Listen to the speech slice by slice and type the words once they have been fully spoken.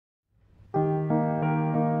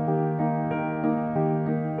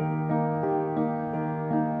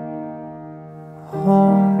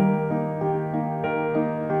home.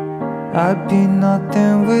 I'd be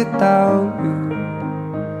nothing without you.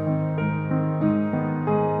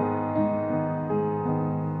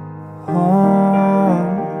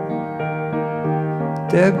 Home.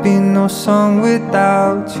 There'd be no song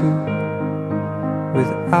without you,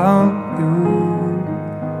 without you.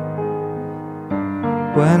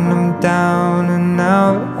 When I'm down and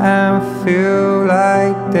out and feel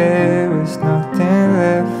like there is nothing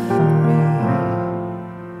left for me,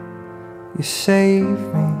 you save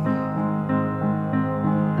me.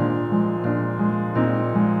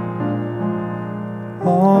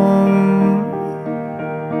 Home.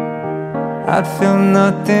 I'd feel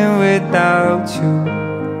nothing without you.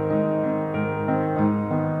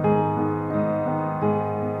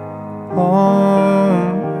 Home.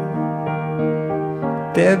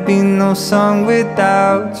 There'd be no song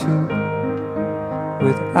without you,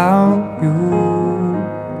 without you.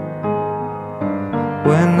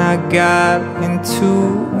 When I got into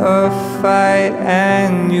a fight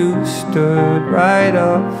and you stood right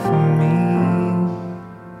up for me,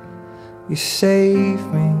 you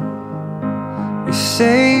saved me, you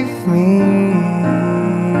saved me.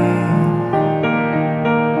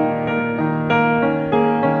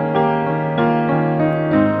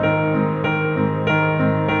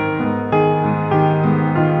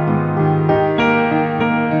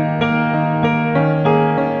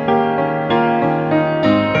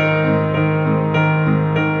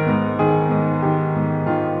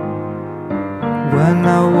 When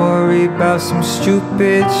I worry about some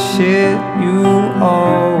stupid shit, you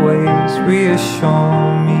always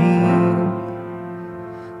reassure me.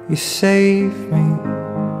 You save me,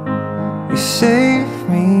 you save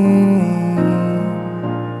me.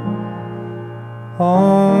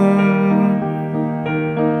 Home.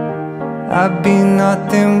 I'd be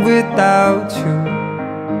nothing without you.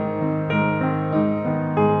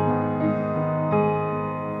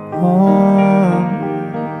 Home.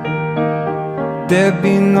 There'd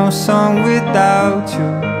be no song without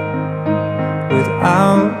you,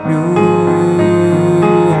 without you.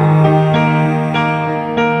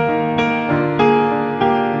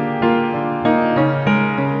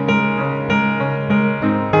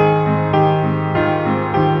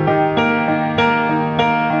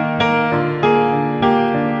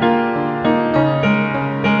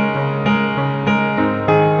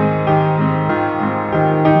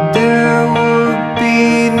 There would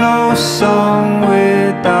be no song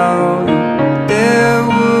without you. There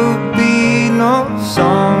would be no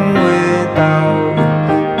song without you.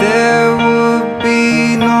 There would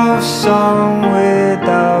be no song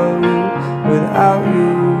without you, without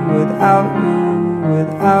you, without you,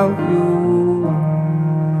 without you.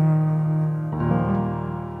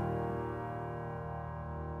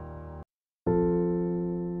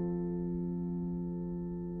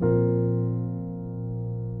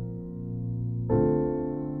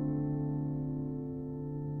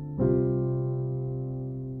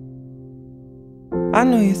 I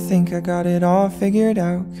know you think I got it all figured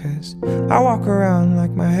out, 'cause I walk around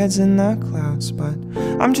like my head's in the clouds. But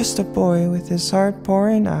I'm just a boy with his heart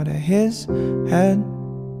pouring out of his head.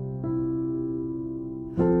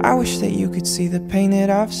 I wish that you could see the pain that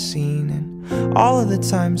I've seen, and all of the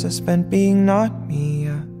times I spent being not me.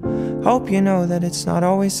 I hope you know that it's not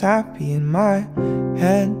always happy in my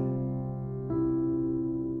head,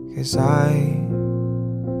 'cause I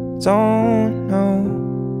don't know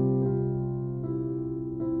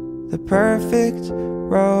the perfect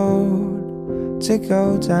road to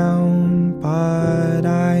go down, but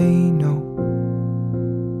I know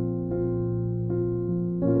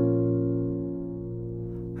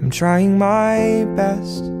I'm trying my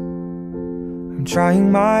best. I'm trying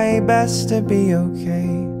my best to be okay.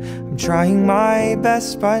 I'm trying my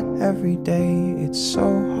best, but every day it's so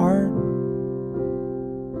hard.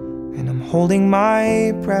 And I'm holding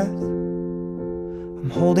my breath. I'm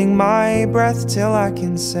holding my breath till I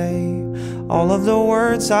can say all of the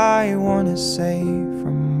words I want to say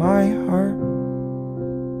from my heart.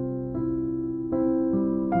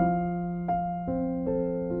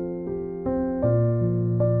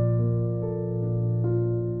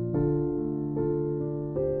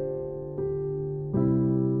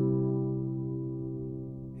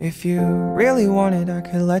 If you really wanted, I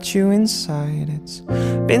could let you inside. It's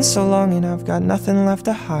been so long and I've got nothing left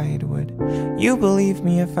to hide. Would you believe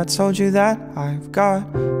me if I told you that I've got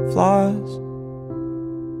flaws?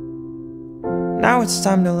 Now it's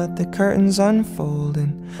time to let the curtains unfold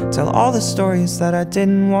and tell all the stories that I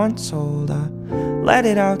didn't want told. I let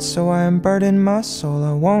it out so I unburden my soul.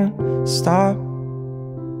 I won't stop,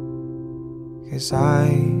 'cause I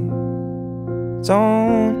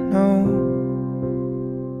don't know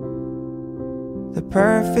the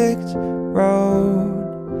perfect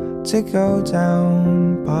road to go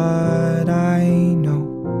down, but I know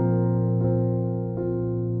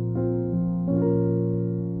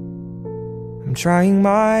I'm trying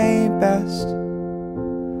my best.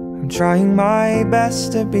 I'm trying my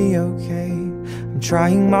best to be okay. I'm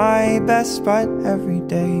trying my best, but every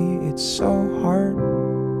day it's so hard.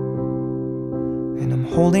 And I'm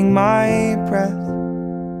holding my breath.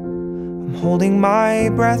 I'm holding my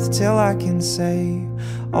breath till I can say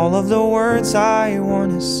all of the words I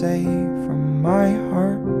want to say from my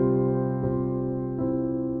heart.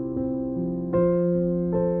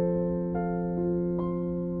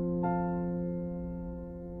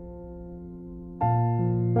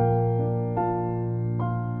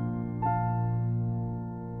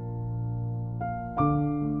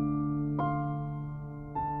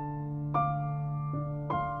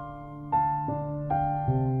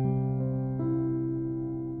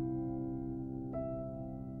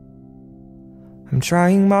 I'm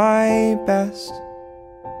trying my best.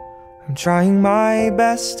 I'm trying my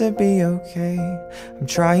best to be okay. I'm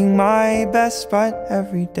trying my best, but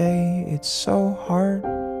every day it's so hard.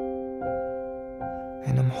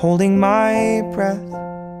 And I'm holding my breath.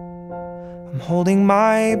 I'm holding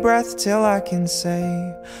my breath till I can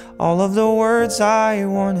say all of the words I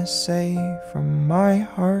want to say from my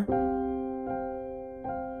heart.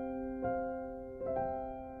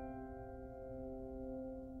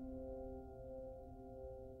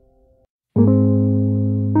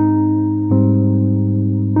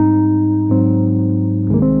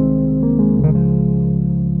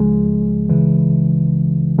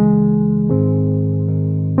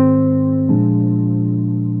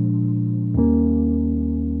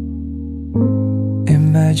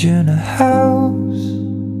 Imagine a house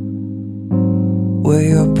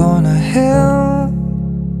way up on a hill,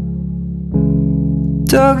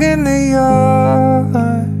 dug in the yard,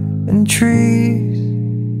 and trees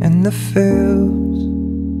in the fields.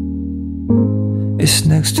 It's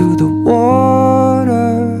next to the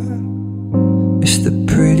water. It's the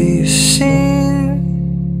prettiest scene,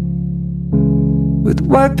 with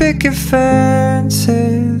white picket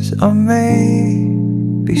fences on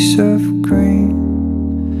maybe surf green.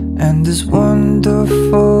 And as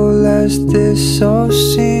wonderful as this all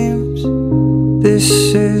seems,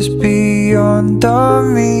 this is beyond our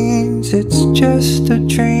means. It's just a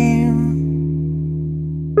dream.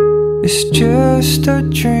 It's just a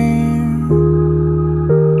dream.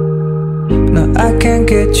 No, I can't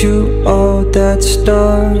get you all that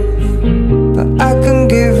stuff, but I can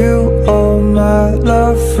give you all my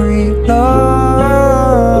love. Free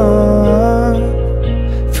love,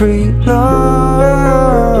 free love.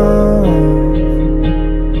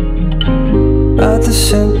 Are the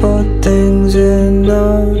simple things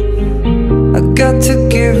enough? I got to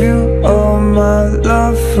give you all my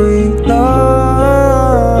love. Free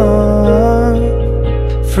love,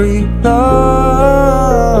 free love.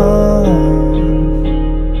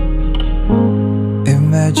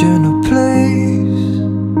 Imagine a place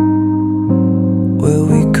where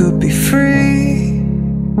we could be free.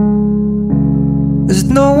 There's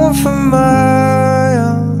no one for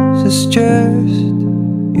miles, it's just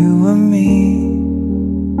you and me.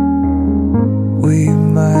 We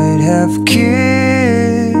might have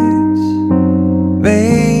kids,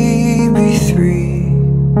 maybe 3,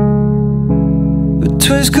 but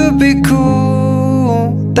twins could be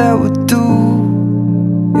cool. That would do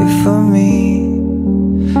it for me.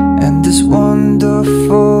 And as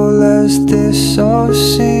wonderful as this all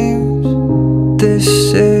seems, this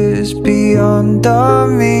is beyond our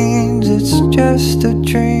means. It's just a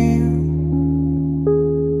dream.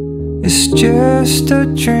 It's just a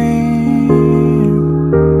dream.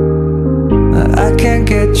 I can't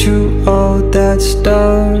get you all that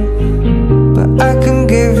stuff, but I can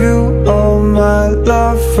give you all my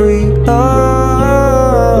love. Free love,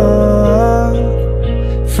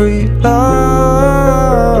 free love.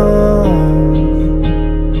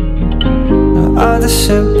 Now are the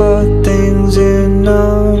simple things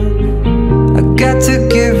enough? I got to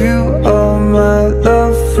give you all my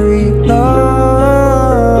love. Free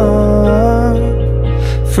love,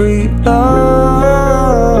 free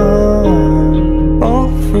love, oh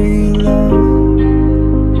free love.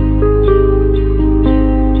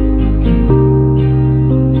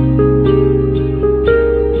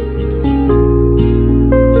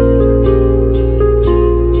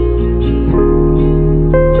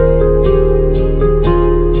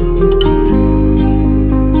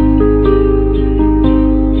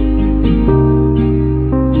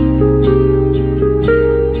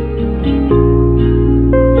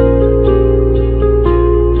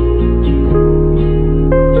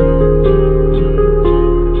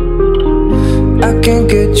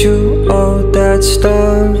 get you all that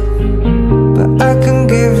stuff, but I can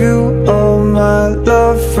give you all my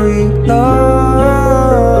love. Free love,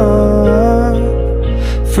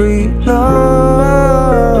 free love.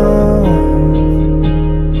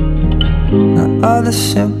 Now all the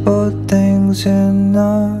simple things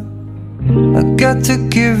enough, I got to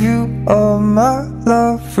give you all my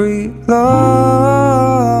love. Free love,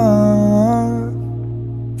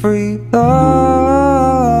 free love,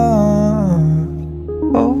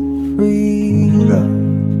 oh free love.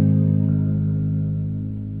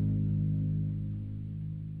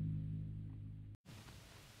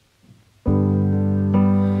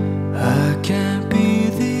 I can't be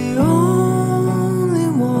the only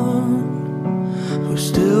one who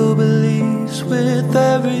still believes with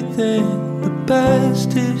everything the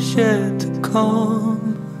best is yet to come.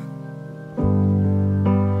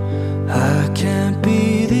 I can't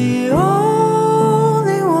be the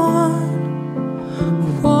only one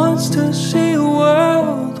who wants to see a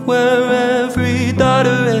world where every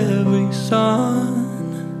daughter, every son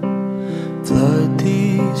flood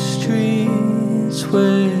these streets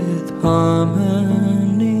with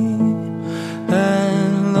harmony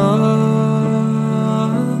and love.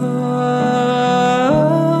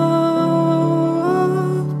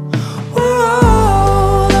 We're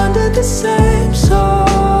all under the same sun.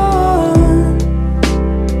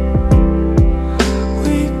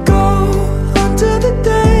 We go until the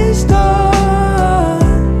day's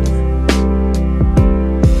done.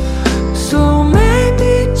 So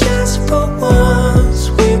maybe just for once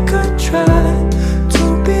we could try to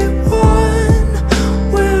be one.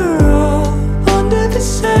 We're all under the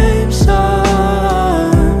same sun.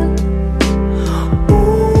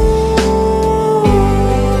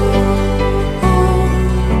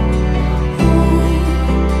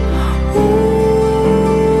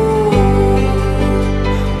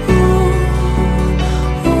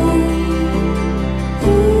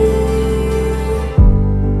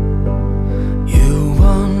 You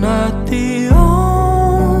are not the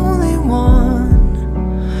only one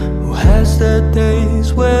who has the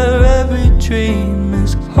days where every dream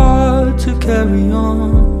is hard to carry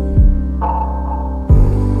on.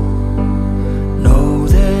 Know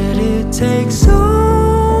that it takes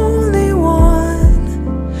only one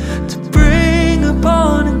to bring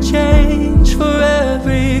upon a change for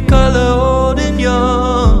every color old and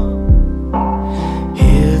young.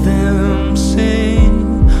 Hear them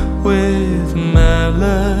sing with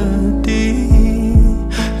melody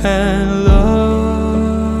and love.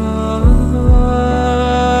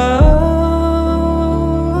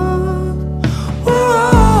 We're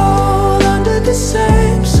all under the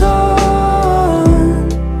same sun.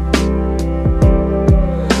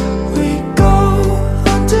 We go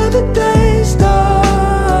until the day's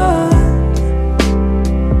done.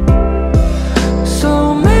 So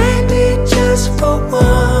maybe just for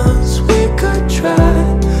once we could try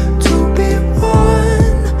to be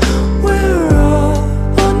one. We're all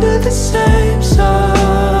under the same sun.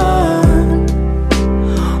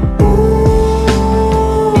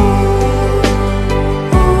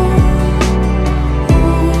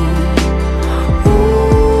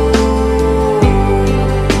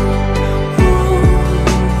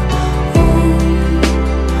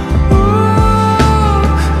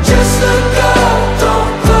 Just look up,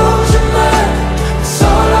 don't close your mind. It's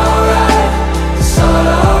all alright, it's all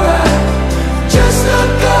alright. Just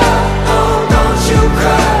look up, oh don't you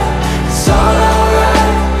cry. It's all alright,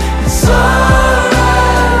 it's alright.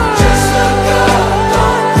 Just look up,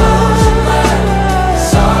 don't close your mind.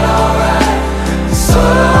 It's all alright, it's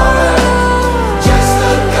alright. Just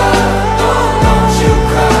look up, oh don't you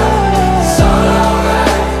cry. It's all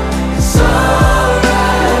alright, it's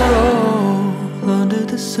alright. We're all under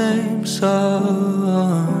the same sun.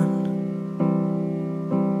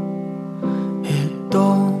 It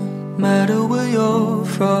don't matter where you're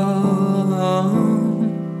from.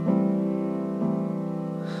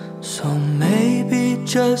 So maybe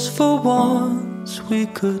just for once we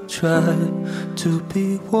could try to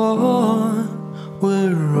be one.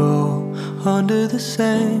 We're all under the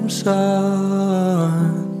same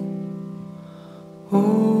sun.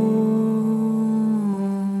 Oh.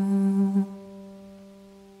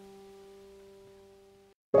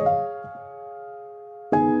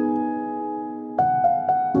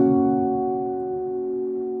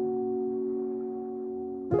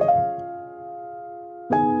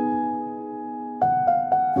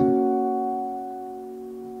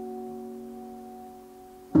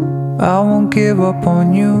 I won't give up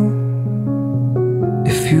on you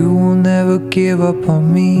if you will never give up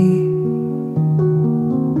on me.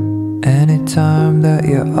 Anytime that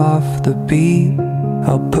you're off the beat,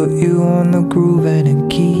 I'll put you on the groove and a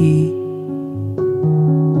key.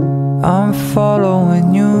 I'm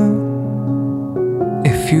following you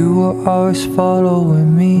if you were always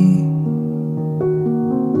following me.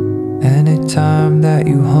 Anytime that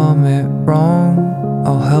you hum it wrong,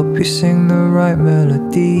 I'll help you sing the right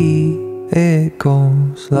melody. It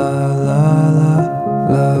goes la la la,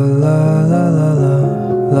 la la la la la,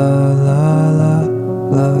 la la la,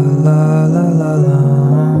 la la la la la.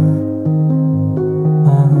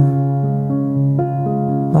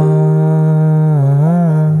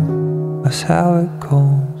 That's how it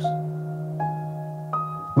goes.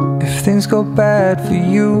 If things go bad for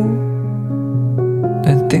you,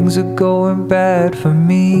 then things are going bad for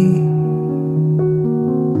me.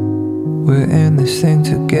 We're in this thing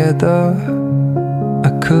together.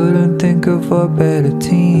 I couldn't think of a better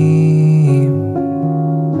team.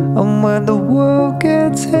 And when the world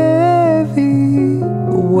gets heavy,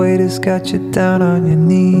 the weight has got you down on your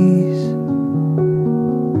knees.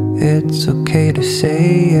 It's okay to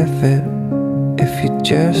say F it if you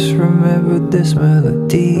just remember this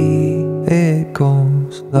melody. It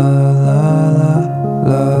goes la la la,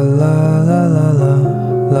 la la la la la,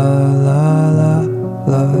 la la la,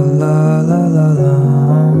 la la la la la.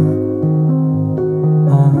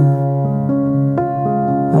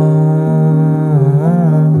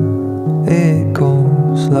 It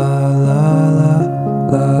goes la la la,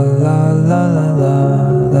 la la la la la,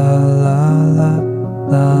 la la la,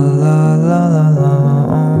 la la la la la.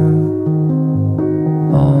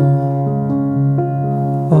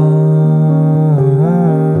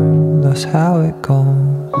 That's how it goes.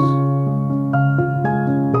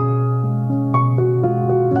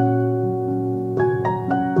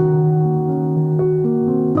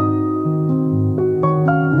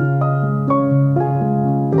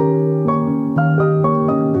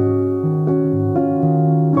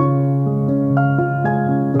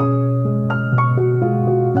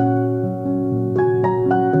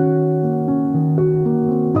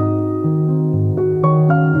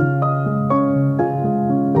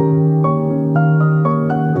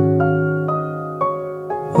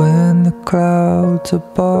 Clouds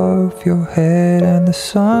above your head and the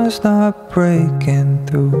sun's not breaking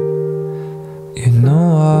through, you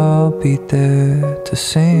know I'll be there to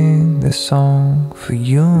sing this song for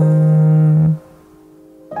you.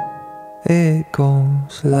 It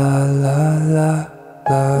goes la la la,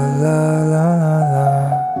 la la la la la,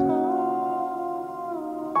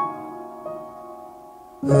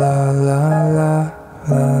 la la la,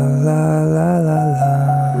 la la la la la.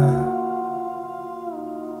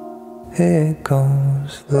 It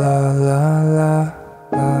goes la la la,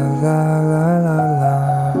 la la la la la,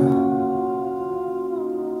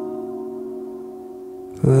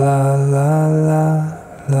 la la la,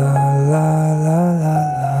 la la la la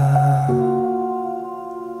la.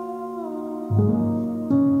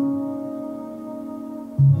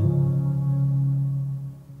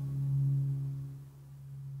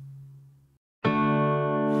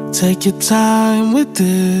 Take your time with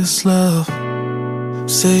this love.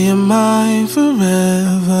 Say you're mine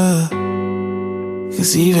forever.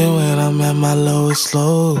 'Cause even when I'm at my lowest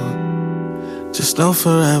low, just know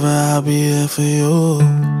forever I'll be there for you.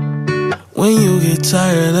 When you get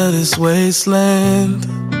tired of this wasteland,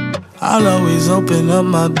 I'll always open up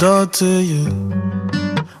my door to you.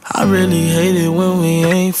 I really hate it when we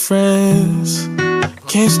ain't friends.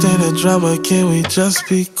 Can't stand the drama, can we just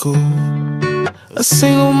be cool? A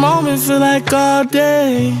single moment feel like all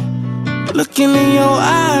day. Looking in your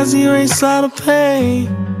eyes, erase all the pain.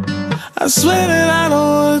 I swear that I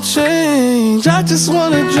don't wanna change. I just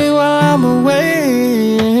wanna dream while I'm away.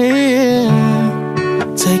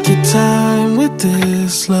 Take your time with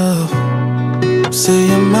this love. Say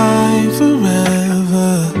you're mine forever.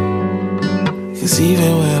 'Cause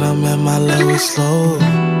even when I'm at my lowest low,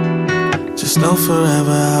 just know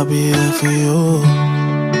forever I'll be there for you.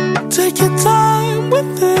 Take your time with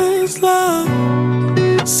this love.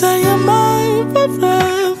 Say you're mine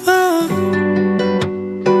forever.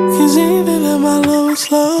 'Cause even at my lowest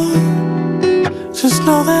low, just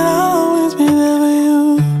know that I'll always be there for you.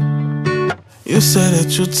 You said that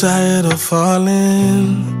you're tired of falling.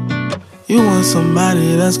 You want somebody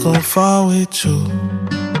that's gon' fall with you.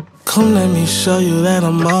 Come let me show you that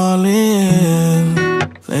I'm all in.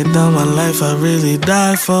 Lay down my life, I really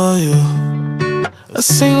die for you. A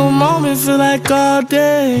single moment feel like all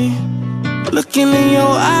day. Looking in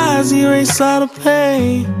your eyes, erase all the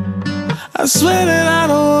pain. I swear that I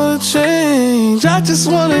don't wanna change. I just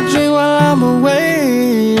wanna dream while I'm away.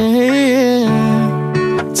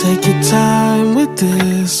 Take your time with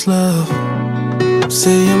this love.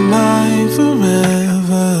 Say you're mine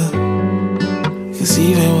forever. 'Cause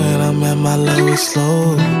even when I'm at my lowest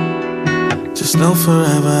low, just know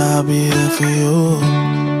forever I'll be there for you.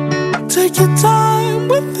 Take your time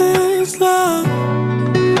with this love,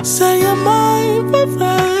 say you're mine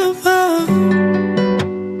forever.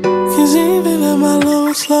 Cause even at my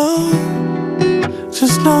lowest low,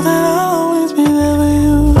 just know that I'll always be there for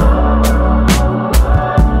you.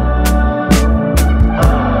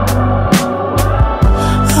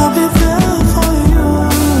 I'll be there for you,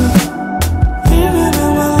 even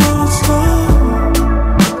at my lowest low.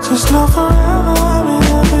 Just know forever I'll be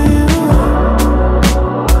there for you.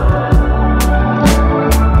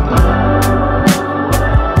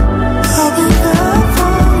 I'll be there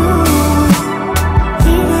for you,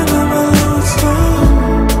 even at my lowest low.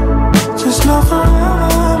 Just know forever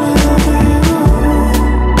I'll be there for you.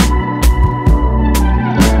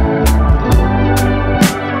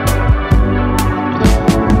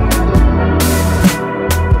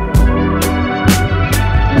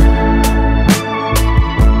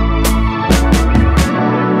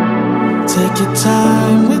 Take your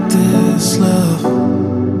time with this love,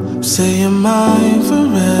 say you're mine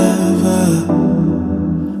forever.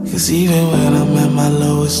 Cause even when I'm at my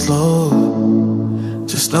lowest low,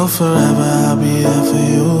 just know forever I'll be there for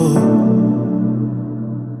you.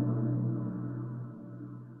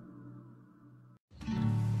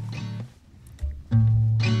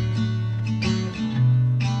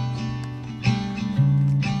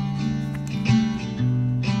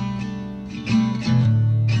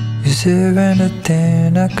 Is there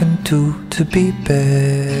anything I can do to be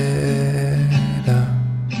better?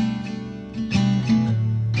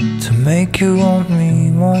 To make you want me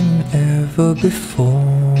more than ever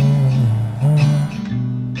before?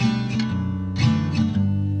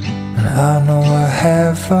 And I know I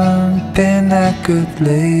haven't been that good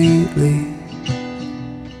lately,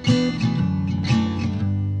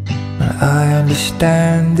 and I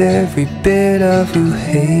understand every bit of you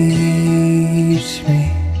hates me.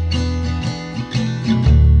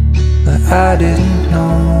 I didn't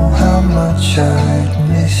know how much I'd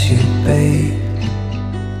miss you, babe.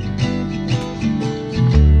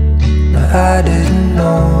 I didn't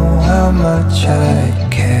know how much I'd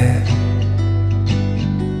care.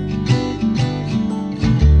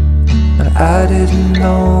 I didn't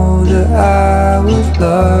know that I would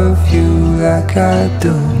love you like I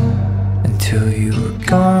do until you were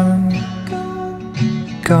gone,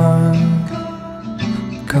 gone,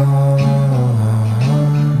 gone.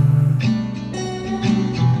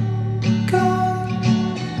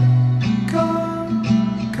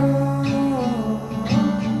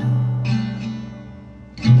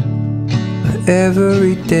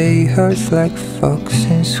 Every day hurts like fucks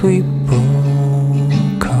in sweet boom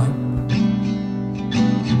cup.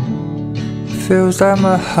 Feels like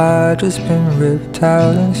my heart has been ripped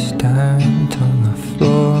out and stamped on the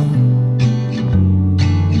floor.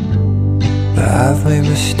 But I've made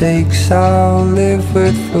mistakes I'll live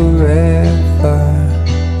with forever.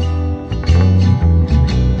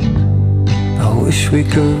 I wish we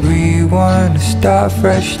could rewind and start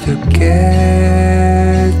fresh together.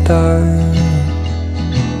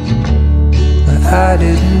 I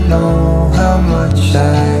didn't know how much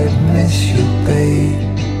I'd miss you, babe.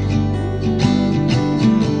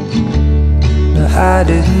 I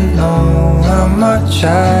didn't know how much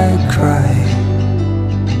I'd cry.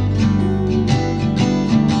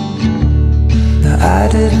 I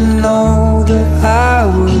didn't know that I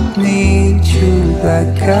would need you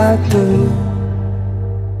like I do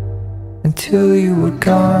until you were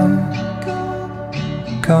gone,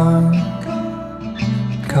 gone,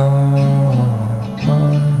 gone.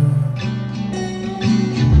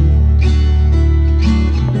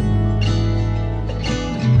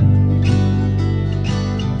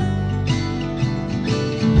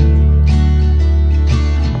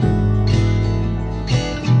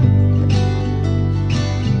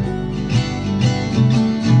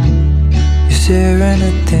 Is there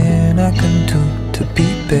anything I can do to be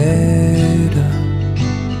better?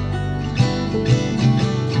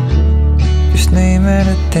 Just name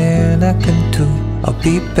anything I can do. I'll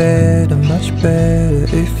be better, much better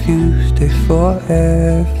if you stay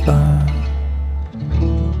forever.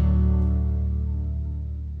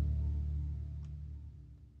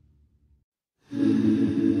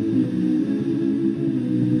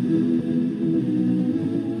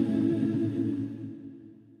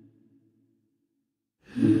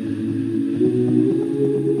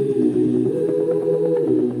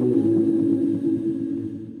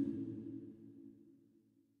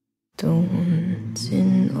 Don't you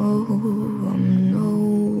know I'm no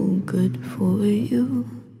good for you?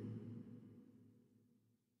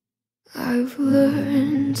 I've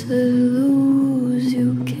learned to lose you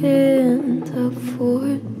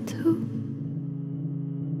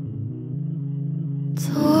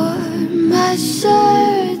Tore my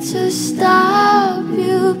shirt to stop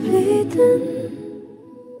you bleeding,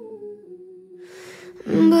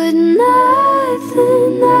 but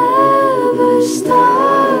nothing ever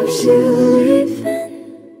stops you leaving.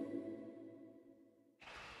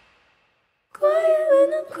 Quiet when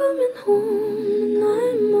I'm coming home and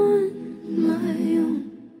I'm on my own.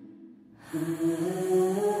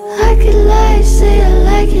 I could lie, say I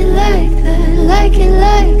like it like that, like it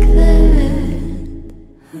like that.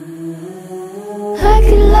 I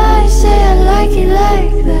could lie, say I like it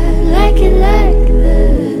like that, like it like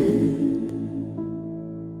that.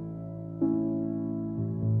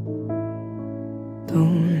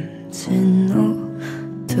 Don't you know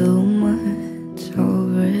too much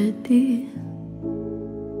already?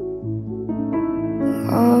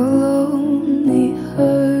 I'll only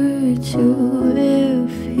hurt you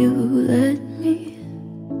if you let me.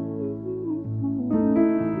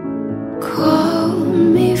 Call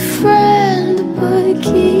me friend, but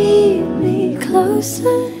keep me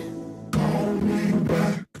closer.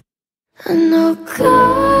 And I'll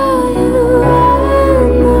call you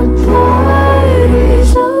when the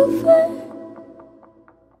party's over.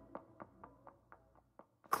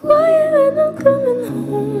 Quiet when I'm coming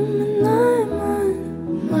home and I'm on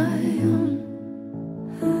my own.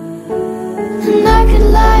 And I could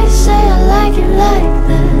lie, say I like it like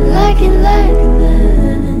that, like it like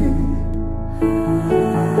that.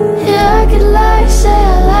 Yeah, I could lie, say I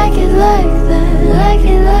like it like that, like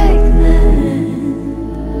it like that.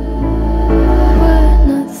 But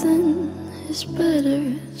nothing is better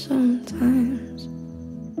sometimes.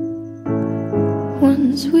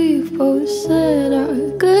 Once we've both said our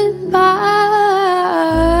goodbyes,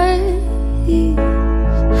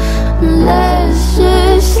 let's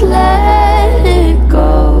just let it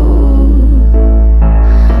go.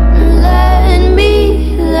 Let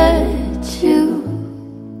me let you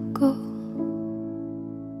go.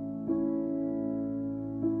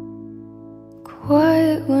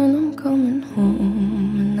 Quiet when I'm coming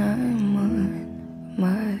home and I'm on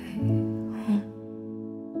my own.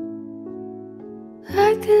 I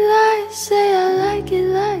could lie, say I like it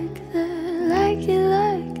like that, like it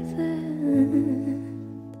like that.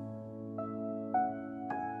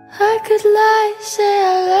 I could lie, say I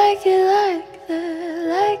like it like that,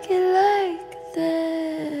 like it like that.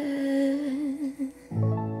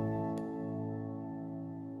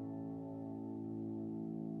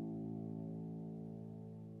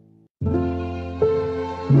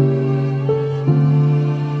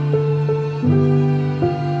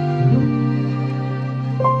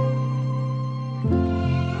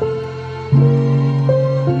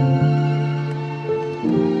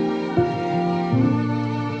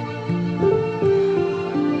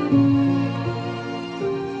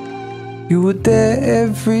 You were there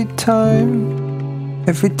every time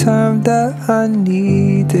that I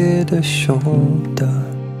needed a shoulder.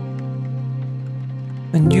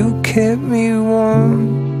 And you kept me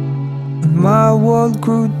warm when my world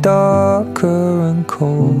grew darker and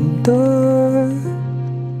colder.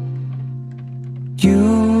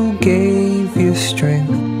 You gave your strength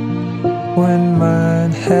when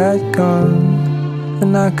mine had gone,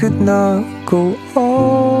 and I could not go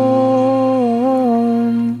on.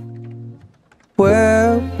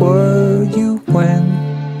 Where were you when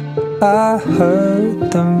I hurt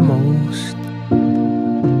the most?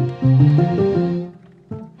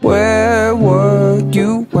 Where were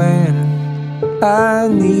you when I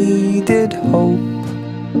needed hope?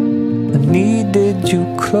 I needed you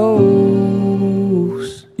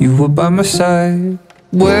close. You were by my side.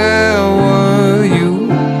 Where were you?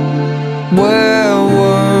 Where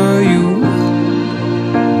were you?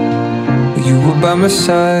 You were by my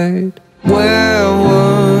side. Where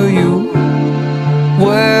were you?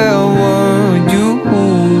 Where were you?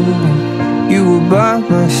 You were by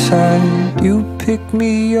my side. You picked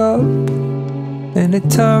me up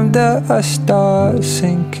anytime that I start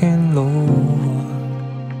sinking lower.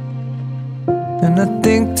 And I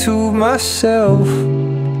think to myself,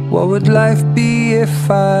 what would life be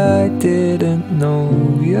if I didn't know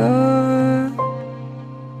ya?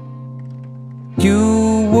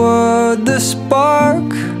 You were the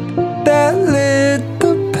spark that lit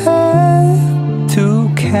the path to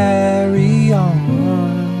carry on.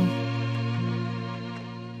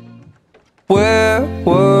 Where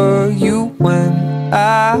were you when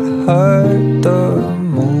I hurt the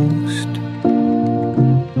most?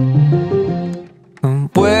 And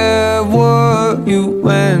where were you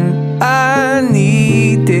when I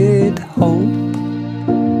needed hope?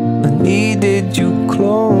 I needed you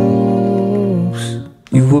close.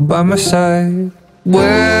 You were by my side.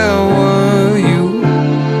 Where were you?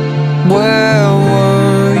 Where were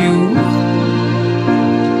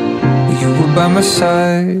my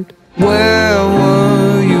side. Where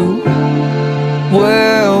were you?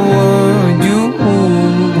 Where were you?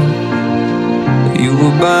 You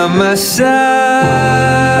were by my side.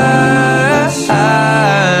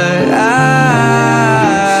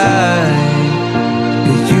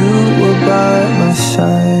 You were by my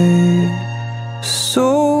side.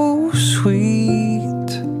 So sweet,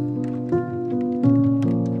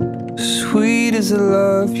 sweet is the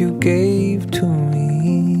love you gave to me.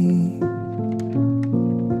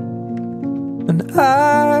 And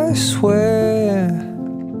I swear,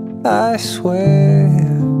 I swear,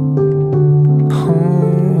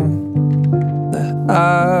 that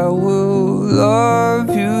I will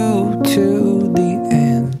love you till the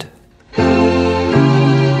end.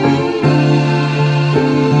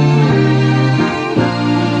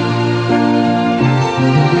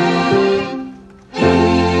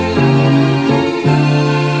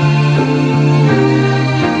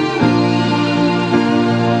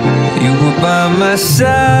 You were by my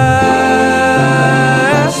side.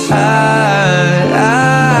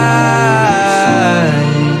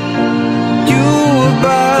 You were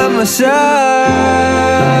by my side.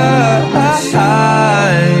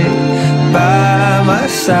 By my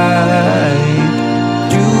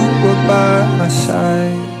side. You were by my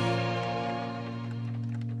side.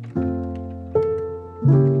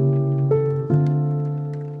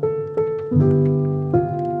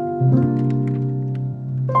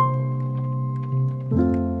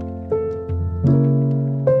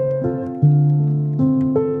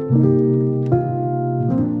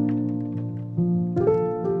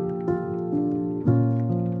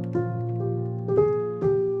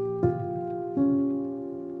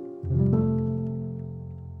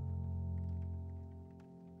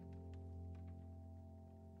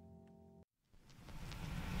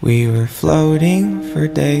 We were floating for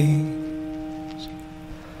days.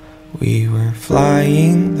 We were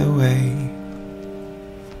flying the way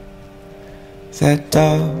that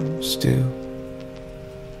doves do.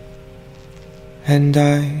 And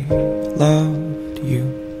I loved you.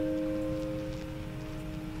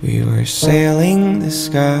 We were sailing the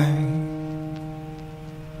sky.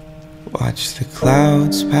 Watch the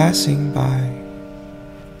clouds passing by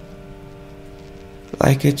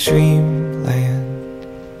like a dreamland.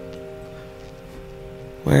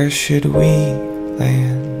 Where should we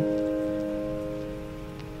land?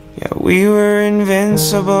 Yeah, we were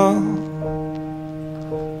invincible.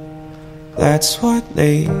 That's what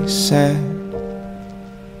they said.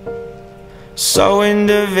 So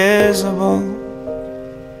indivisible.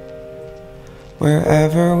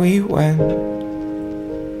 Wherever we went,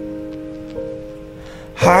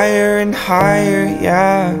 higher and higher,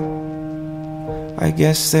 yeah. I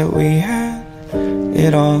guess that we had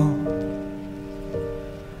it all.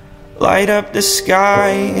 Light up the sky,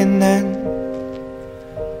 and then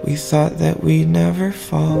we thought that we'd never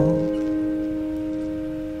fall.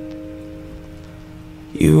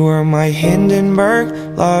 You were my Hindenburg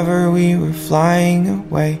lover, we were flying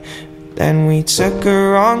away. Then we took a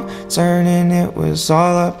wrong turn and it was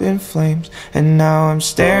all up in flames. And now I'm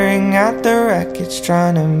staring at the wreckage,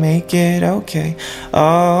 trying to make it okay.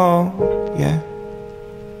 Oh, yeah.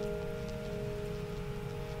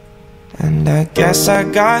 And I guess I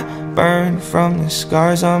got burned from the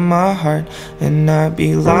scars on my heart. And I'd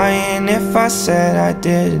be lying if I said I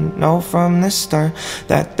didn't know from the start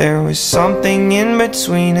that there was something in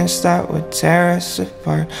between us that would tear us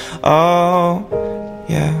apart. Oh,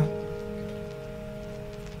 yeah.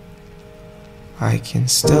 I can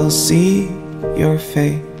still see your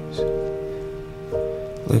face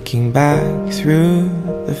looking back through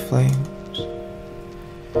the flames,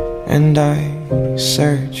 and I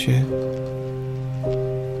search it.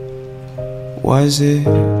 Was it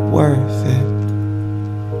worth it?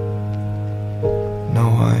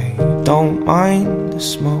 No, I don't mind the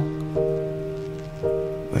smoke,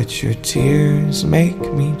 but your tears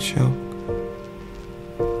make me choke.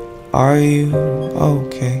 Are you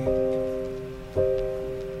okay?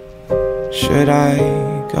 Should I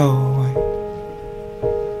go away?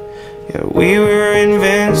 Yeah, we were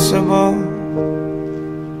invincible.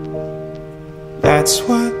 That's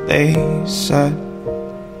what they said.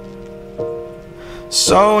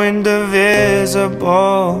 So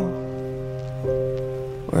indivisible.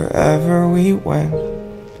 Wherever we went,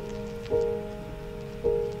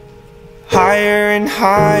 higher and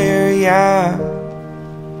higher, yeah.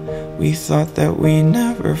 We thought that we'd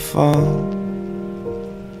never fall.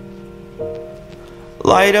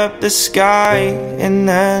 Light up the sky, and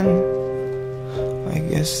then I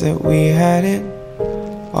guess that we had it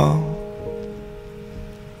all.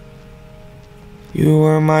 You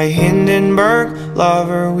were my Hindenburg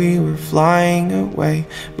lover, we were flying away.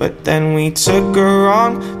 But then we took a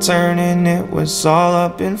wrong turn and it was all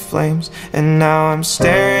up in flames. And now I'm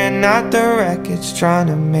staring at the wreckage, trying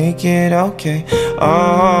to make it okay.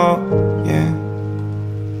 Oh, yeah.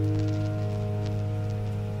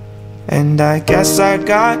 And I guess I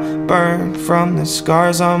got burned from the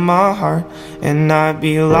scars on my heart. And I'd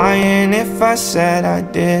be lying if I said I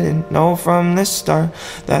didn't know from the start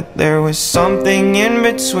that there was something in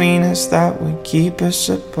between us that would keep us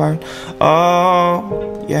apart.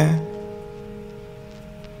 Oh, yeah.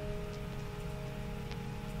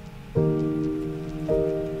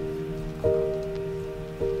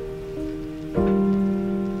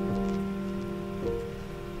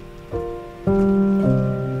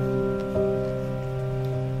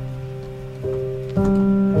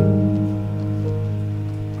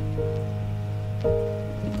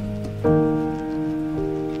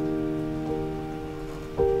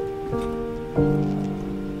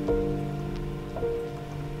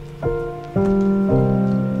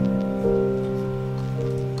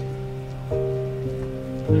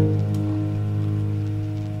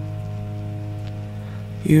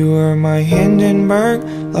 You were my Hindenburg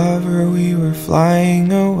lover, we were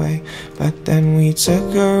flying away. But then we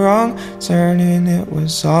took a wrong turn and it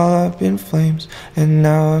was all up in flames. And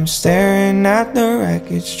now I'm staring at the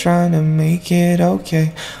wreckage, trying to make it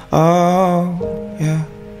okay. Oh, yeah.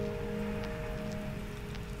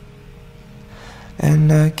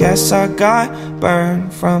 And I guess I got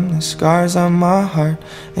burned from the scars on my heart.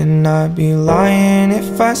 And I'd be lying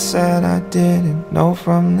if I said I didn't know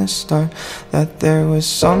from the start that there was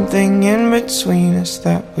something in between us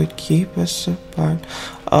that would keep us apart.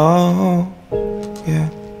 Oh, yeah.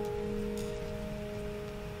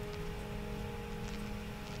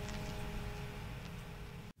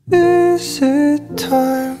 Is it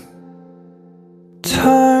time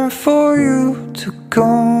for you to go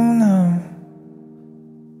now?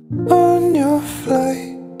 On your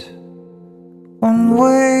flight, one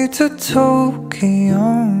way to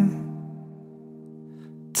Tokyo.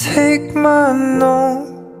 Take my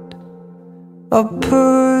note, I'll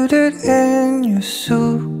put it in your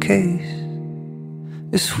suitcase.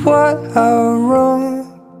 It's what I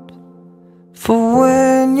wrote for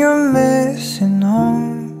when you're missing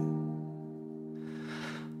home.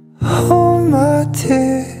 All my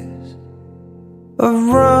tears are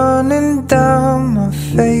running down my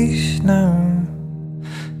face now.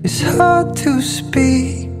 It's hard to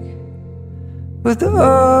speak with a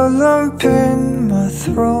lump in my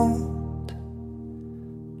throat.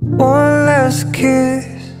 One last kiss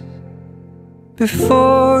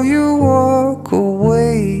before you walk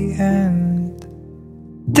away and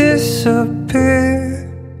disappear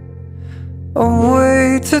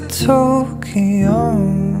away to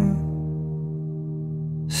Tokyo.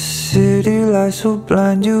 City lights will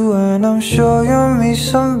blind you, and I'm sure you'll meet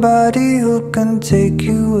somebody who can take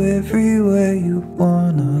you everywhere you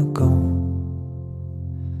wanna go.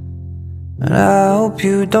 And I hope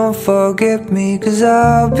you don't forget me, 'cause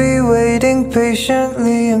I'll be waiting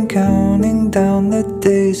patiently and counting down the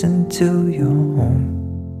days until you're home.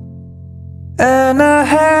 And I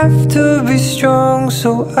have to be strong,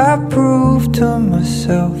 so I prove to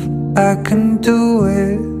myself I can do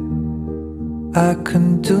it, I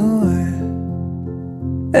can do it.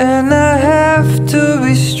 And I have to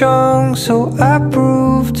be strong, so I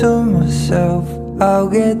prove to myself I'll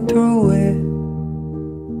get through it,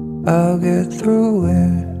 I'll get through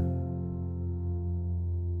it.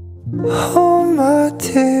 All my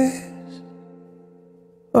tears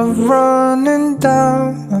are running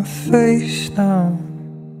down my face now.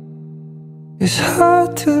 It's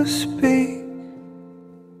hard to speak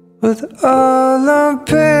with a lump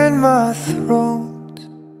in my throat.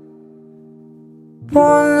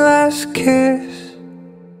 One last kiss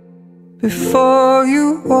before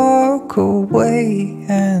you walk away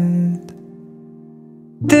and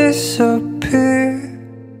disappear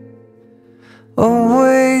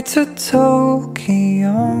away to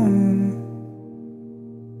Tokyo.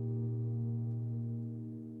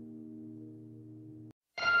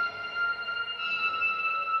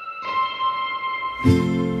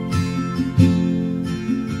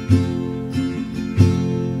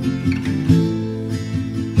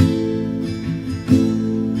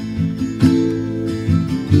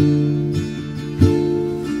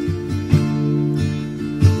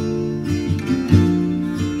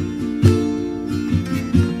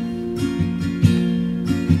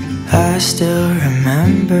 I still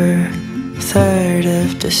remember 3rd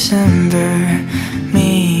of December, me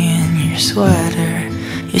in your sweater.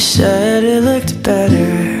 You said it looked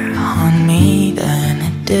better on me than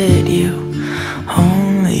it did you.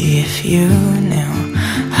 if you knew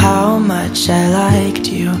how much I liked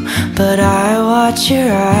you. But I watch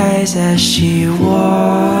your eyes as she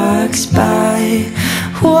walks by.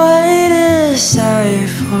 What a sight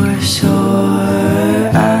for sore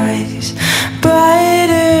eyes,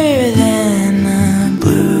 brighter than the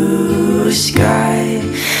blue sky.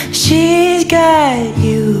 She's got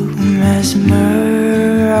you mesmerized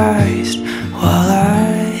while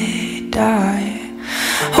I die.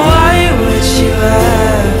 Why would you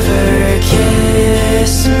ever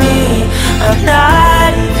kiss me? I'm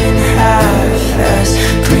not even half as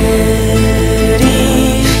pretty.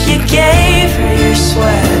 You gave her your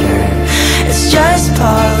sweater, it's just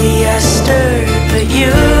polyester, but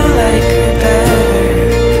you like her better.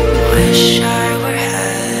 Wish I were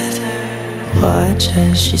Heather. Watch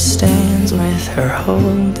as she stands with her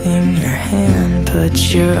holding your hand. Put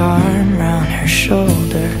your arm round her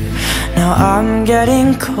shoulder. Now I'm getting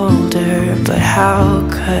colder, but how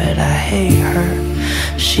could I hate her?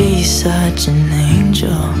 She's such an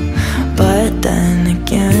angel, but then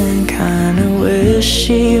again kinda wish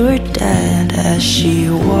she were dead as she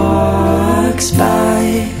walks by.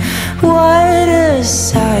 What a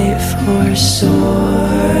sight for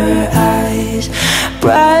sore eyes,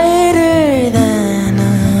 brighter than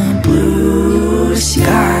a blue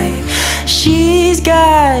sky. She's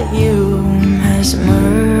got you mesmerized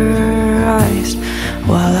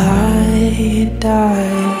while I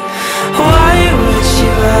die. Why would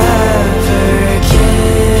you ever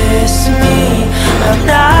kiss me? I'm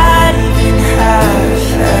not even half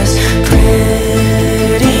as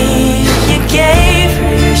pretty. You gave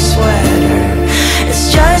her your sweater, it's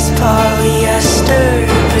just polyester,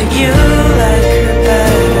 but you like her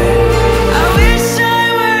better. I wish I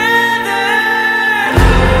were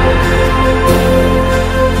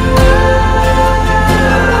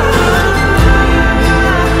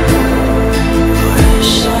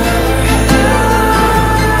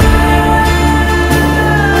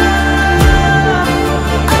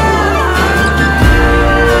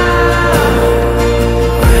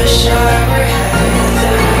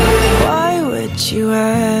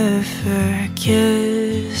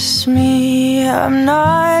kiss me? I'm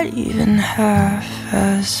not even half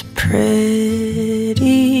as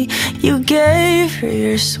pretty. You gave her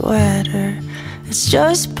your sweater, it's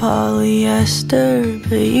just polyester,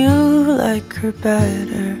 but you like her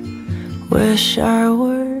better. Wish I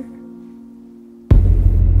were.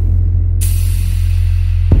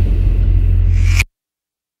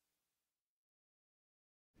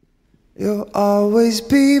 You'll always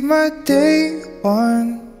be my day one,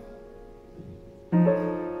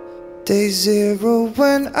 day zero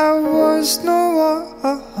when I was no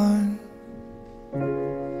one.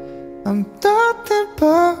 I'm nothing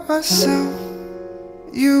but myself,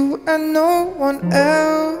 you and no one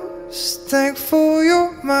else. Thankful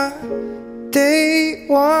you're my day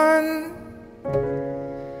one,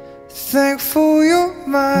 thankful you're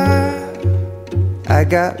my. I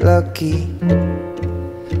got lucky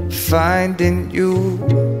finding you.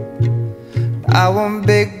 I won't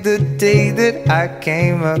beg the day that I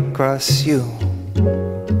came across you,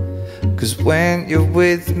 'cause when you're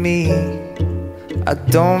with me I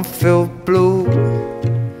don't feel blue.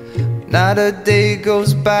 Not a day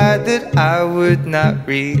goes by that I would not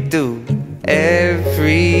redo.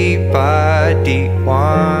 Everybody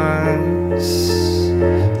wants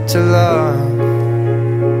to love.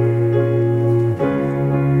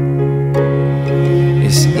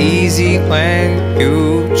 It's easy when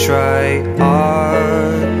you try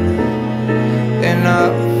hard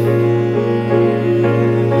enough.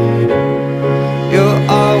 You'll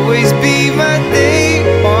always be my day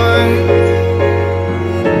one,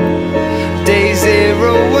 day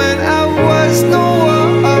zero when I was no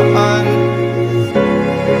one.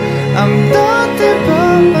 I'm nothing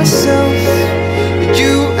but myself,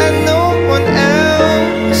 you and no one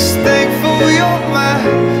else. Thankful you're my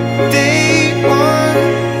day one,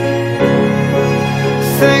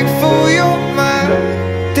 thankful you're my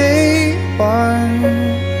day one.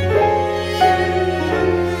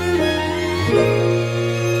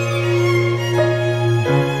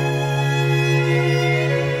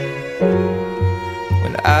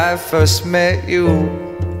 When I first met you,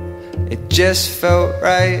 it just felt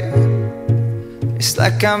right. It's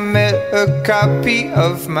like I met a copy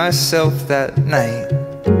of myself that night.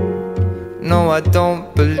 No, I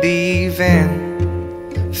don't believe in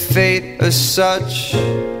fate as such,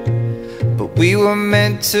 but we were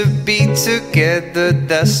meant to be together,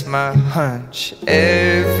 that's my hunch.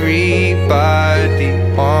 Everybody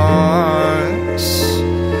wants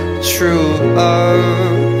true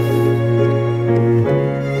love.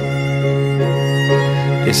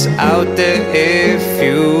 It's out there if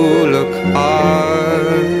you look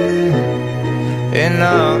hard.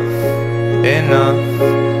 Enough, enough,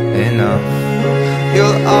 enough.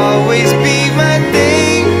 You'll always be my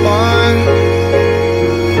day one,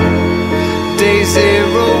 day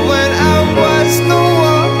zero when I was no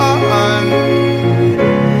one.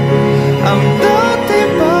 I'm nothing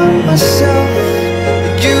but myself,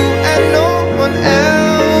 you and no one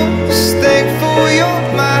else. Thankful you're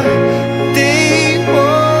my day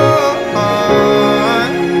one.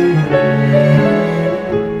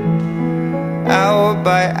 Hour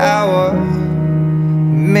by hour,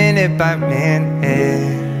 minute by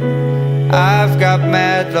minute, I've got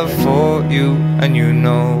mad love for you and you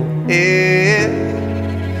know it.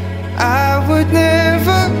 I would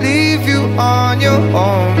never leave you on your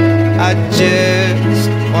own. I just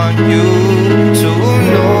want you to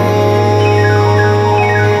know.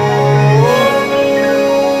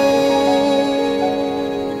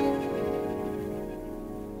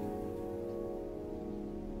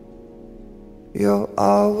 You'll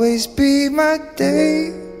always be my day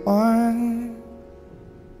one,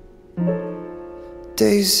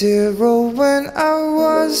 day zero when I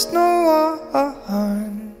was no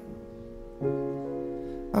one.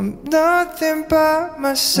 I'm nothing but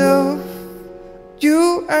myself,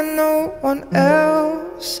 you and no one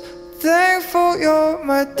else. Thankful you're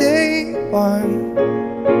my day one.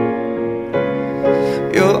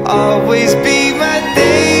 You'll always be my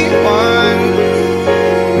day one,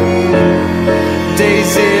 day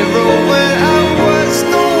zero when I was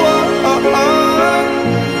no one.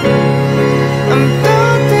 I'm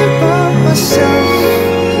nothing but myself,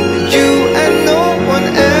 you and no one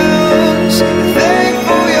else.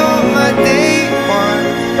 Thankful you're my day one,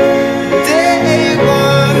 day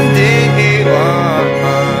one, day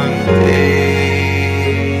one, day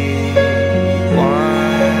one.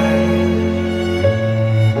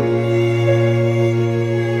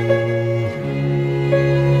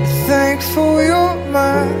 Thankful you're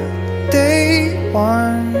my day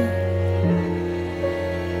one.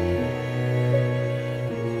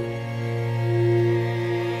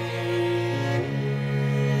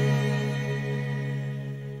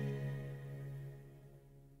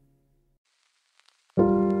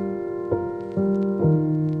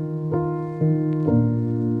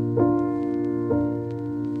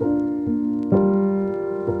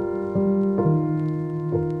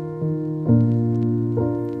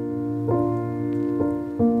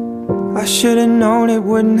 I should've known it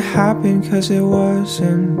wouldn't happen, 'cause it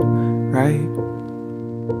wasn't right.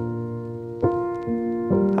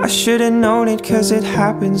 I should've known it, 'cause it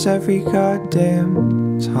happens every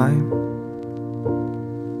goddamn time.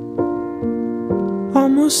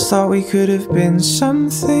 Almost thought we could have been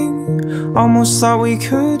something, almost thought we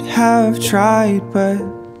could have tried, but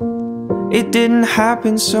it didn't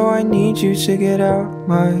happen, so I need you to get out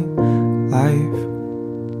my life.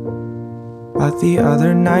 But the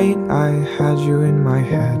other night I had you in my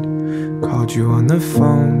head, called you on the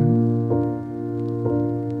phone.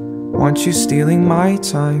 Want you stealing my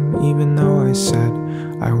time, even though I said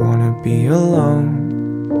I wanna be alone.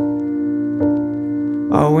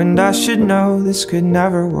 Oh, and I should know this could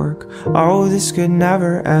never work. Oh, this could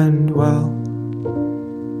never end well.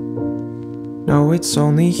 No, it's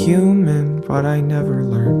only human, but I never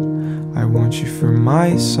learned I want you for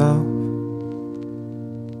myself.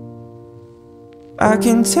 I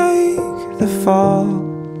can take the fall,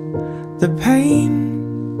 the pain,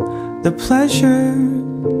 the pleasure,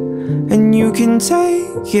 and you can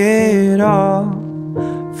take it all,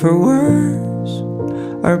 for worse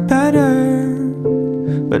or better.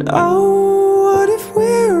 But oh, what if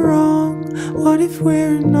we're wrong? What if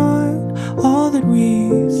we're not all that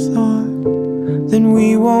we thought? Then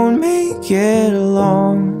we won't make it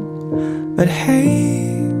along. But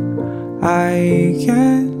hey, I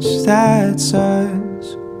guess that's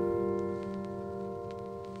us.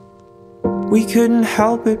 We couldn't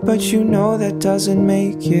help it, but you know that doesn't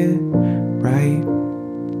make it right.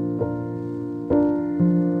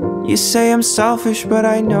 You say I'm selfish, but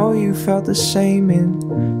I know you felt the same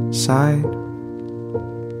inside.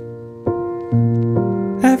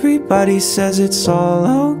 Everybody says it's all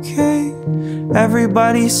okay,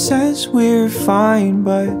 everybody says we're fine,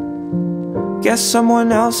 but guess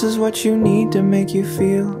someone else is what you need to make you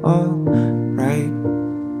feel alright.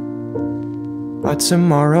 But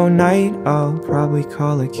tomorrow night I'll probably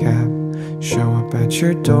call a cab, show up at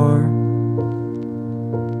your door.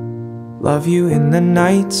 Love you in the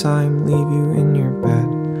nighttime, leave you in your bed,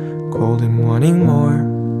 cold and wanting more.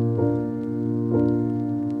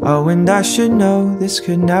 Oh, and I should know this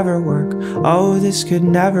could never work. Oh, this could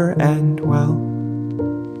never end well.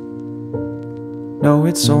 No,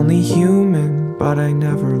 it's only human, but I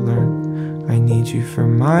never learned I need you for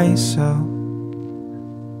myself.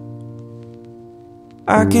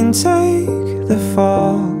 I can take the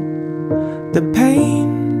fall, the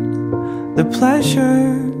pain, the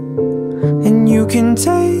pleasure, and you can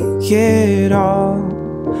take it all,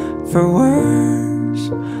 for worse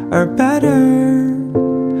or better.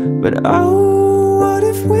 But oh, what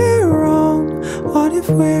if we're wrong? What if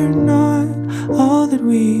we're not all that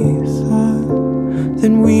we thought?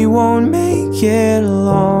 Then we won't make it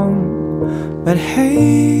along. But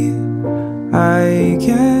hey, I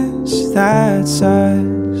guess that's us.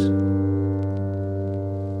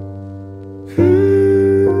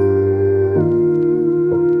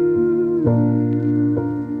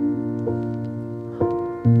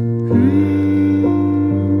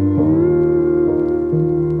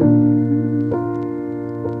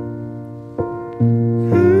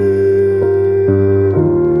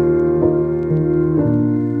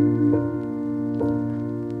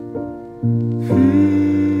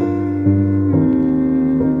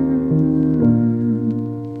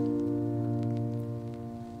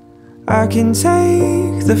 I can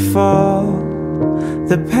take the fall,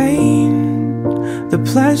 the pain, the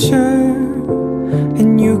pleasure,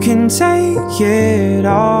 and you can take it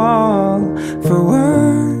all, for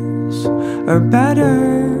worse or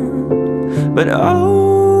better. But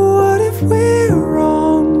oh, what if we're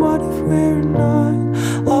wrong? What if we're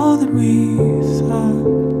not all that we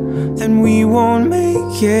thought? Then we won't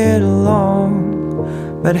make it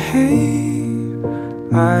along. But hey,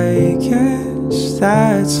 I guess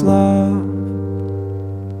that's love.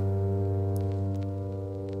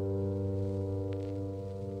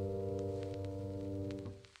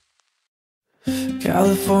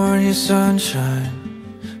 California sunshine,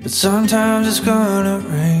 but sometimes it's gonna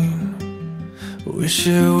rain. Wish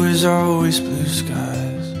it was always blue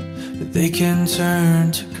skies, but they can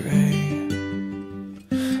turn to gray.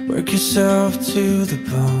 Work yourself to the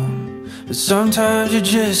bone, but sometimes you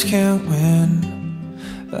just can't win.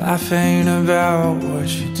 Life ain't about what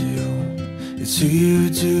you do, it's who you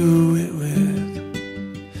do it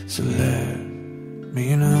with. So let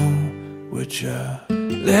me know, would you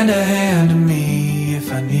lend a hand to me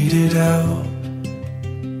if I needed help?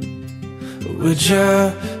 Or would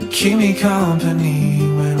you keep me company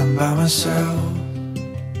when I'm by myself?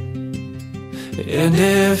 And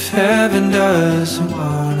if heaven doesn't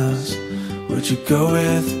want us, would you go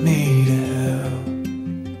with me to hell?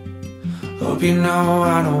 Hope you know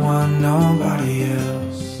I don't want nobody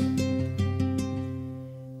else.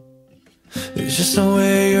 There's just no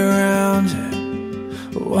way around it.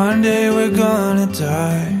 One day we're gonna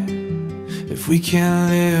die. If we can't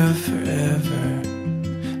live forever,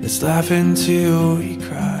 let's laugh until we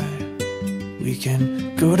cry. We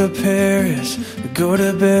can go to Paris or go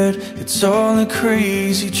to bed, it's all a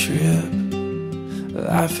crazy trip.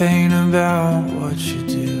 Life ain't about what you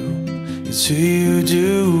do, it's who you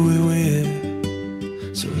do it with.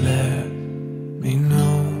 So let me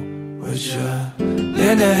know, would you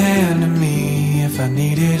lend a hand to me if I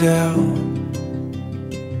needed help?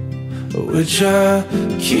 Or would you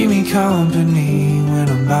keep me company when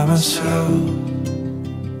I'm by myself?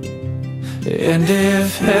 And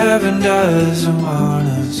if heaven doesn't want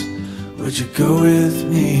us, would you go with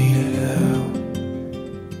me to hell?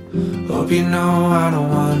 Hope you know I don't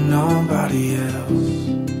want nobody else.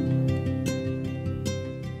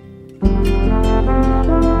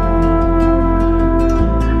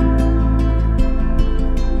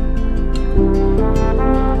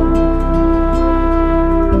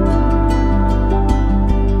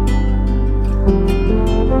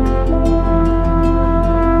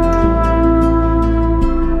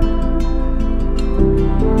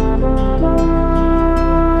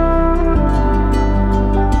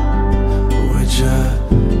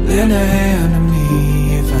 Lend a hand to me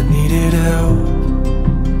if I needed help.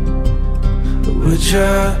 Would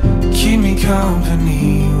you keep me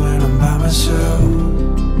company when I'm by myself?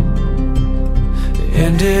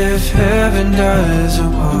 And if heaven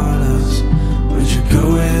doesn't want us, would you go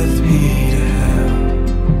with me to hell?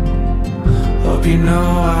 Hope you know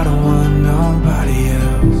I don't want nobody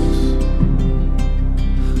else.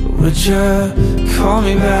 Would you call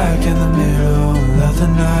me back in the middle of the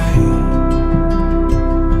night?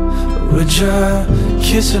 Would you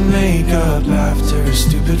kiss and make up after a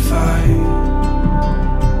stupid fight?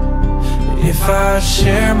 If I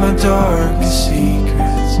share my darkest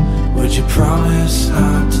secrets, would you promise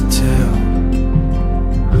not to tell?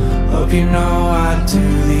 Hope you know I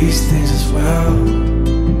do these things as well.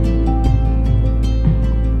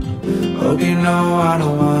 Hope you know I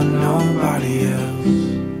don't want nobody else.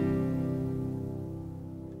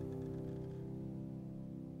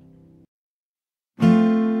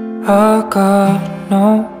 I got no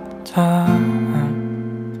time.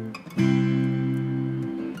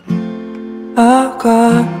 I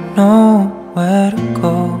got nowhere to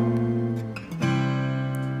go.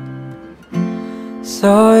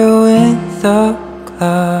 Saw you in the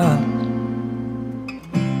clouds,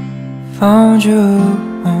 found you.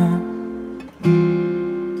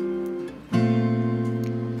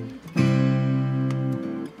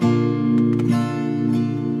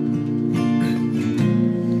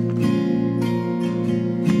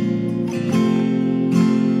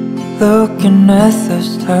 Looking at the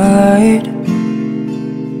starlight,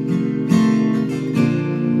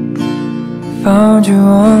 found you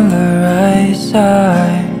on the right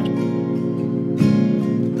side.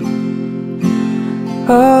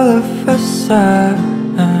 All of a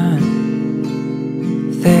sudden,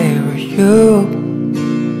 they were you.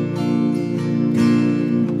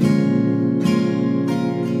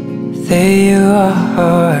 There you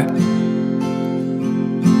are.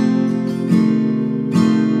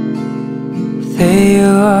 There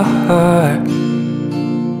you are.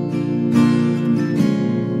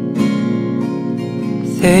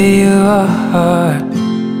 There you are.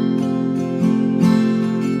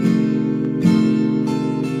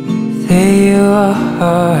 There you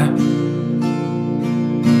are.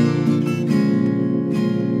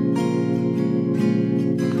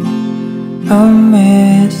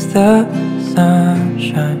 Amidst the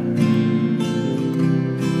sunshine,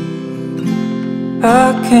 I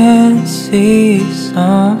can see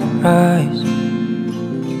sunrise,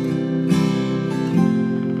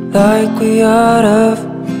 like we out of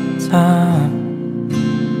time.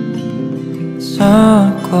 The sun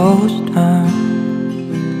goes down.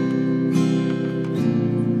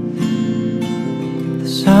 The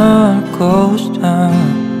sun goes down.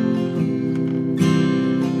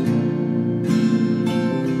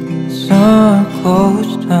 The sun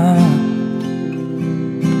goes down.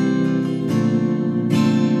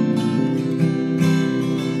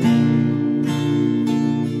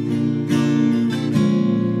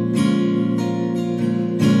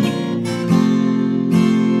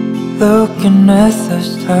 Looking at the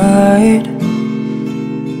starlight,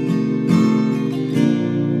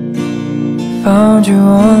 found you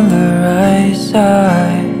on the right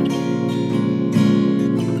side.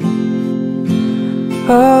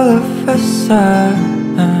 All of a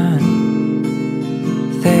sudden,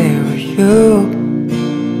 they were you.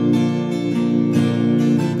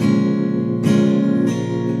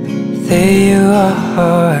 There you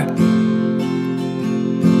are.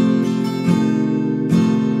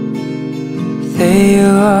 There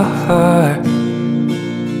you are.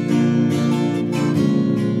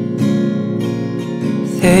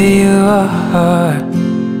 There you are.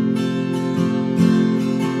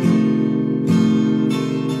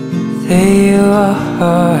 There you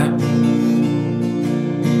are.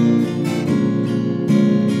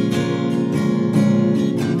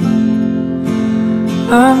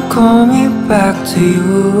 I'm coming back to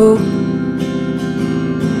you.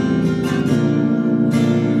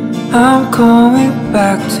 I'm coming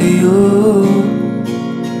back to you.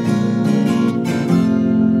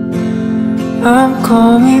 I'm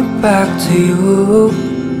coming back to you.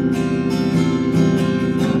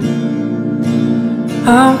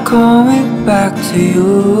 I'm coming back to you.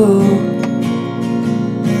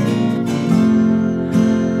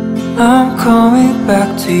 I'm coming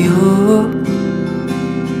back to you.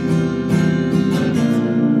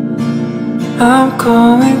 I'm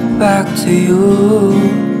coming back to you.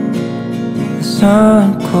 The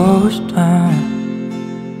sun goes down.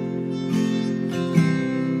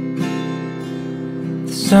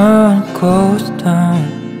 The sun goes down.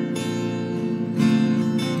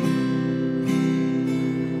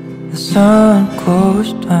 The sun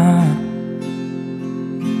goes down.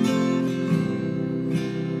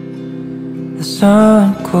 The sun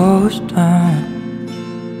goes down.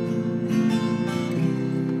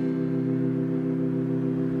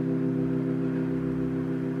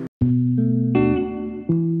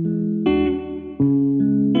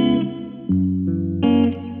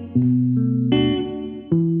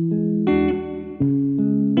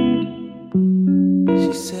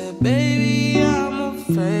 She said, baby, I'm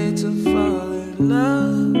afraid to fall in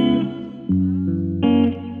love.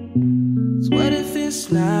 'Cause what if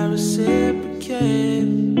it's not reciprocated?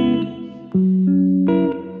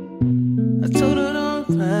 I told her, don't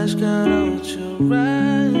rush, girl, don't you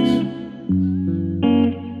rush.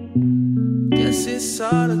 Guess it's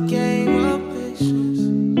all a game of patience.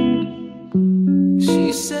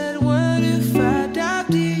 She said, what if I dive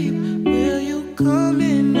deep? Will you come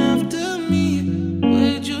in after me?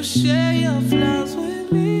 Would you share your flaws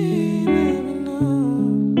with me? Let me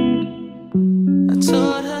know.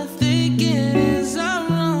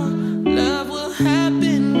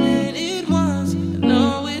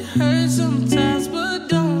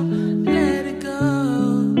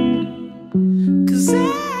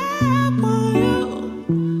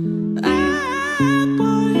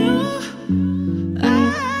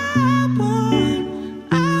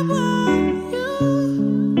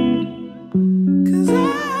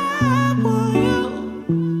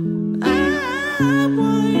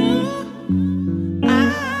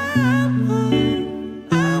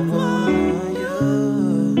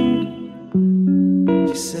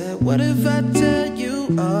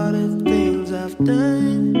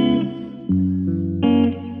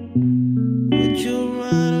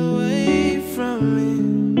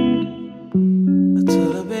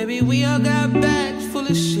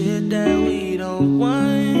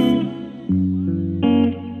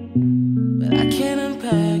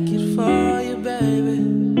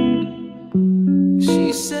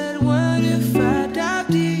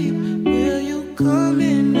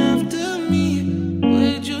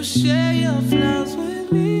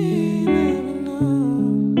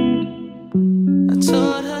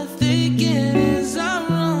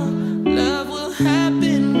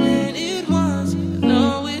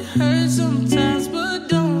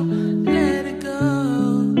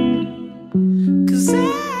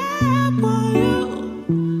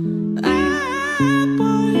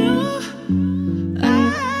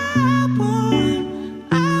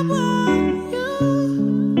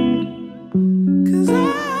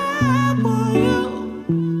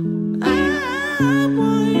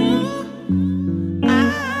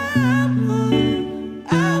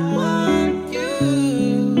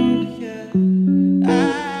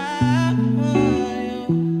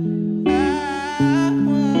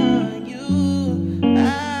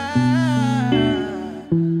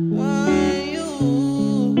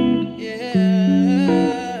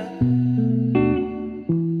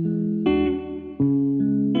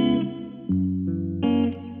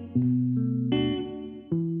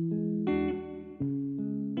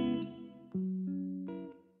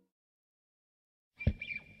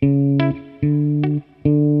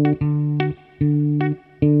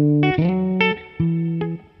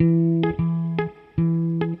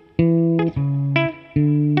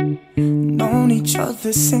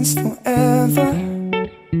 ever since forever.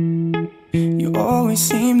 You always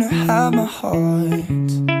seem to have my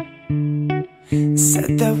heart.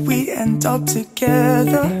 Said that we'd end up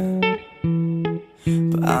together,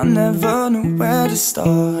 but I never knew where to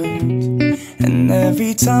start. And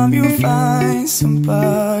every time you find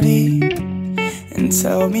somebody and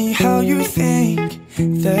tell me how you think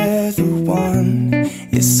they're the one,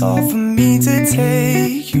 it's hard for me to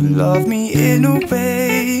take. You love me in a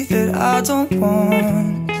way that I don't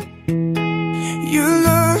want. You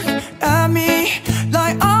look at me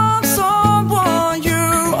like I'm someone you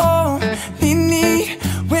only need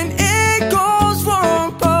when it goes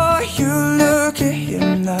wrong, but you look at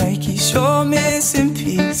him like he's your missing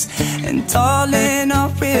piece. And darling, I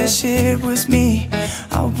wish it was me,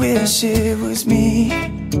 I wish it was me.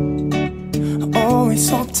 I always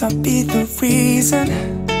hoped I'd be the reason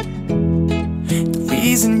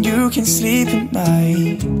you can sleep at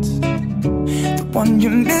night, the one you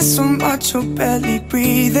miss so much you're barely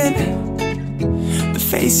breathing, the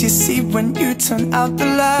face you see when you turn out the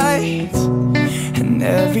lights. And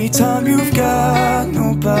every time you've got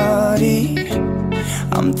nobody,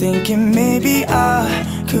 I'm thinking maybe I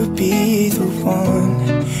could be the one.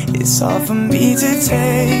 It's hard for me to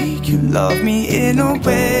take. You love me in a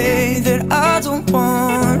way that I don't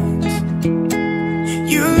want.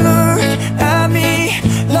 You look at me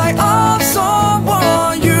like I'm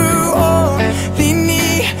someone you only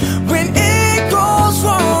need when it goes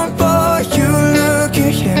wrong, but you look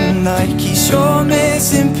at him like he's your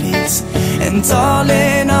missing piece. And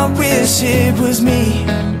darling, I wish it was me.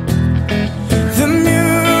 The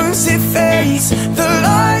music fades, the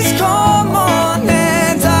lights come on,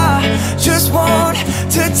 and I just want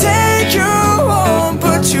to take you home,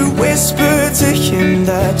 but you whisper to him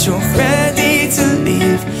that you're ready to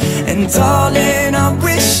leave. And darling, I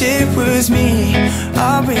wish it was me,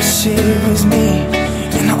 I wish it was me.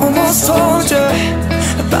 And I almost told you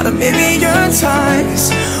about 1,000,000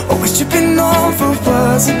 times, always tripping over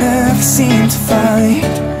words I never seem to find.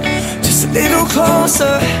 Just a little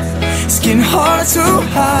closer, it's getting harder to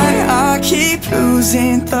hide. I keep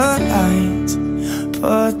losing the lines,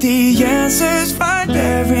 but the answer's right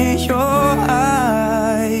there in your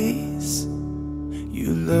eyes. You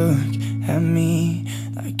look at me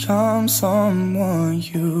like I'm someone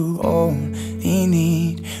you only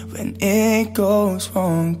need when it goes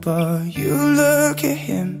wrong, but you look at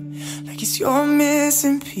him like it's your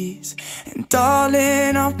missing piece. And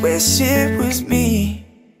darling, I wish it was me.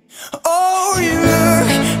 Oh, you look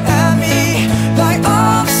at me like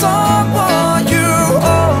I'm someone you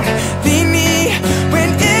only need when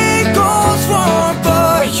it goes wrong,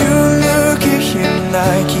 but you look at him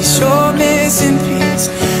like he's your missing piece.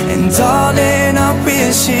 And darling, I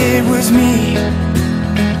wish it was me.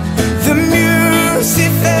 The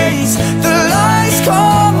music fades, the lights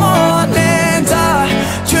come on, and I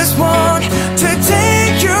just want to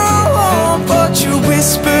take you home, but you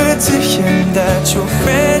whisper to him that you're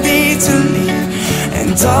ready to leave. And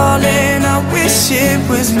darling, I wish it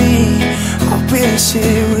was me, I wish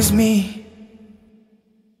it was me.